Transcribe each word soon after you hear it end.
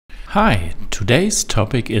Hi, today's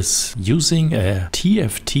topic is using a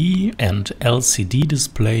TFT and LCD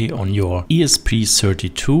display on your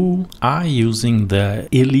ESP32. I'm using the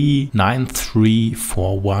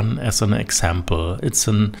ILI9341 as an example. It's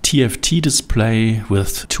a TFT display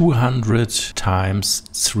with 200 times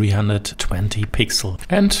 320 pixel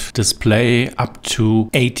and display up to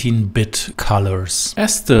 18-bit colors.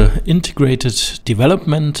 As the integrated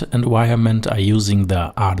development environment, I'm using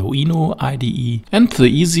the Arduino IDE, and the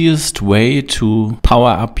easiest way to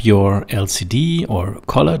power up your LCD or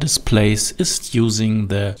color displays is using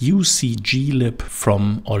the Ucglib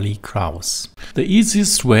from Oilikraus. The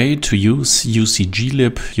easiest way to use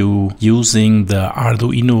Ucglib, you using the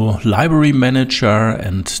Arduino library manager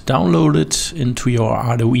and download it into your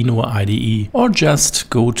Arduino IDE, or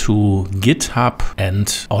just go to GitHub and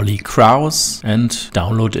Oilikraus and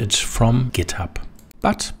download it from GitHub.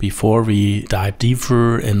 But before we dive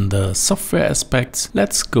deeper in the software aspects,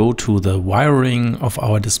 let's go to the wiring of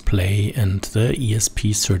our display and the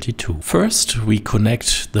ESP32. First, we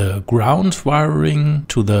connect the ground wiring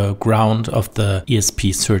to the ground of the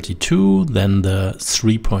ESP32, then the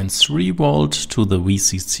 3.3 volt to the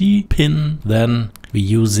VCC pin, then we're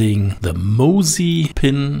using the MOSI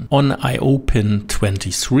pin on IO pin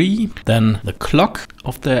 23. Then the clock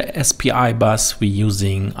of the SPI bus, we're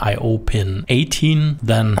using IO pin 18.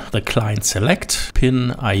 Then the client select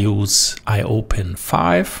pin, I use IO pin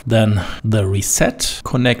 5. Then the reset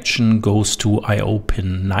connection goes to IO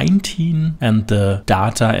pin 19. And the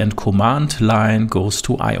data and command line goes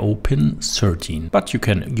to IO pin 13. But you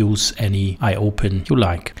can use any IO pin you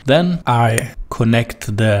like. Then I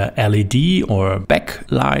connect the LED or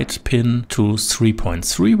backlight pin to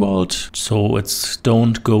 3.3 volt, so it's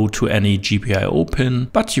don't go to any GPIO pin,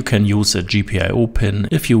 but you can use a GPIO pin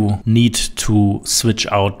if you need to switch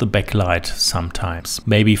out the backlight sometimes,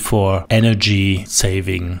 maybe for energy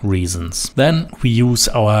saving reasons. Then we use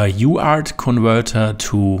our UART converter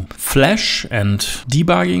to flash and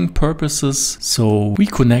debugging purposes, so we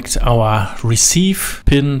connect our receive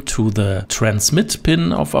pin to the transmit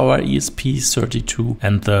pin of our ESP32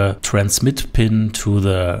 and the transmit pin to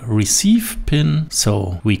the receive pin,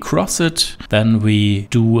 so we cross it. Then we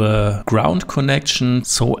do a ground connection,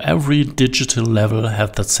 so every digital level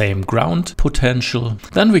has the same ground potential.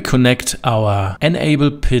 Then we connect our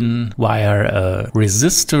enable pin via a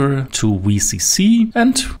resistor to VCC,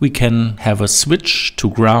 and we can have a switch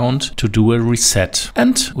to ground to do a reset.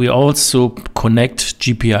 And we also connect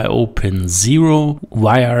GPIO pin 0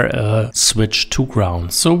 via a switch to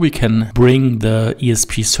ground, so we can bring the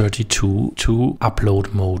ESP32 to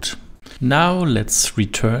upload mode. Now let's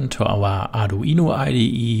return to our Arduino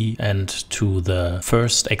IDE and to the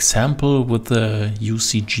first example with the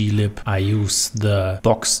Ucglib. I use the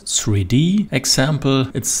box 3D example.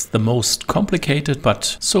 It's the most complicated,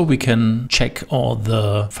 but so we can check all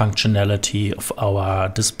the functionality of our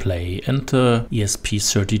display and the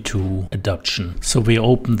ESP32 adoption. So we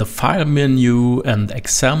open the file menu and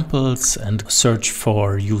examples and search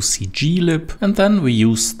for Ucglib, and then we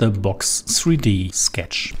use the box 3D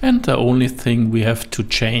sketch. And the only thing we have to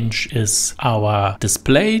change is our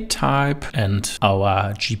display type and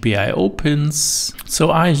our GPIO pins. So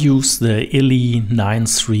I use the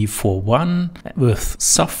ILI9341 with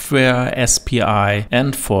software SPI,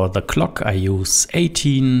 and for the clock I use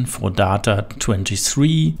 18, for data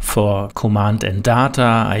 23, for command and data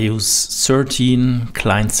I use 13,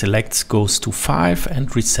 client select goes to 5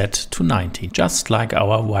 and reset to 90, just like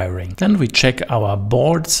our wiring. Then we check our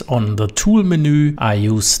boards on the tool menu. I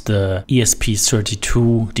use the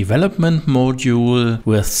ESP32 development module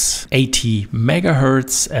with 80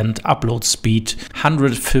 megahertz and upload speed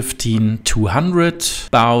 115-200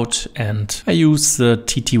 baud, and I use the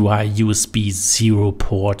TTY USB 0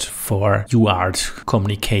 port for UART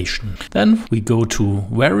communication. Then we go to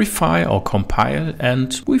verify or compile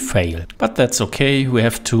and we fail, but that's okay. We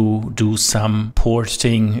have to do some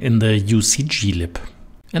porting in the Ucglib.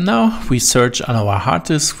 And now we search on our hard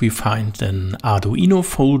disk. We find an Arduino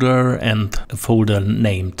folder and a folder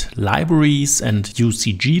named libraries and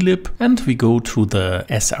Ucglib, and we go to the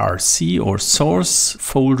src or source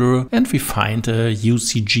folder and we find a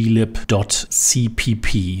Ucglib.cpp.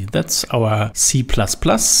 That's our C++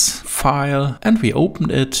 file, and we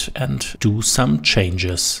open it and do some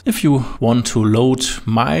changes. If you want to load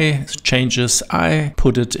my changes, I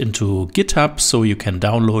put it into GitHub so you can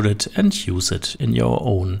download it and use it in your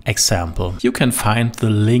own example. You can find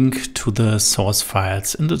the link to the source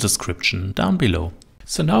files in the description down below.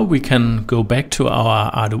 So now we can go back to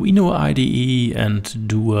our Arduino IDE and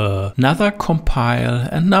do another compile,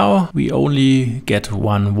 and now we only get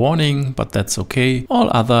one warning, but that's okay. All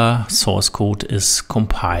other source code is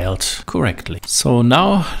compiled correctly. So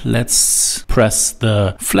now let's press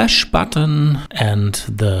the flash button and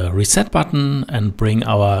the reset button and bring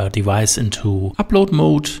our device into upload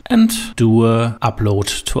mode and do a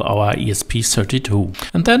upload to our ESP32.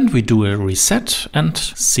 And then we do a reset and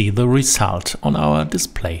see the result on our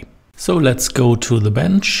display. So let's go to the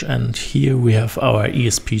bench, and here we have our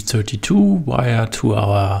ESP32 wire to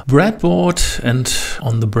our breadboard, and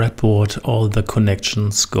on the breadboard all the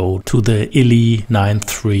connections go to the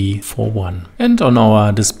ILI9341. And on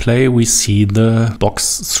our display we see the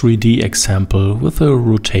box 3D example with a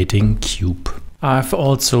rotating cube. I've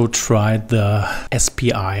also tried the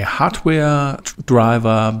SPI hardware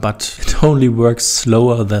driver, but it only works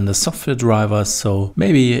slower than the software driver, so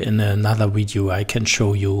maybe in another video I can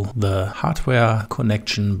show you the hardware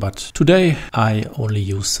connection, but today I only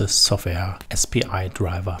use the software SPI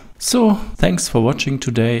driver. So thanks for watching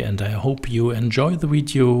today, and I hope you enjoy the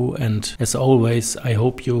video, and as always I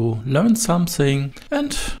hope you learned something,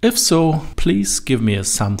 and if so, please give me a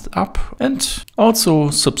thumbs up and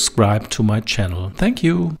also subscribe to my channel. Thank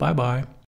you, bye bye.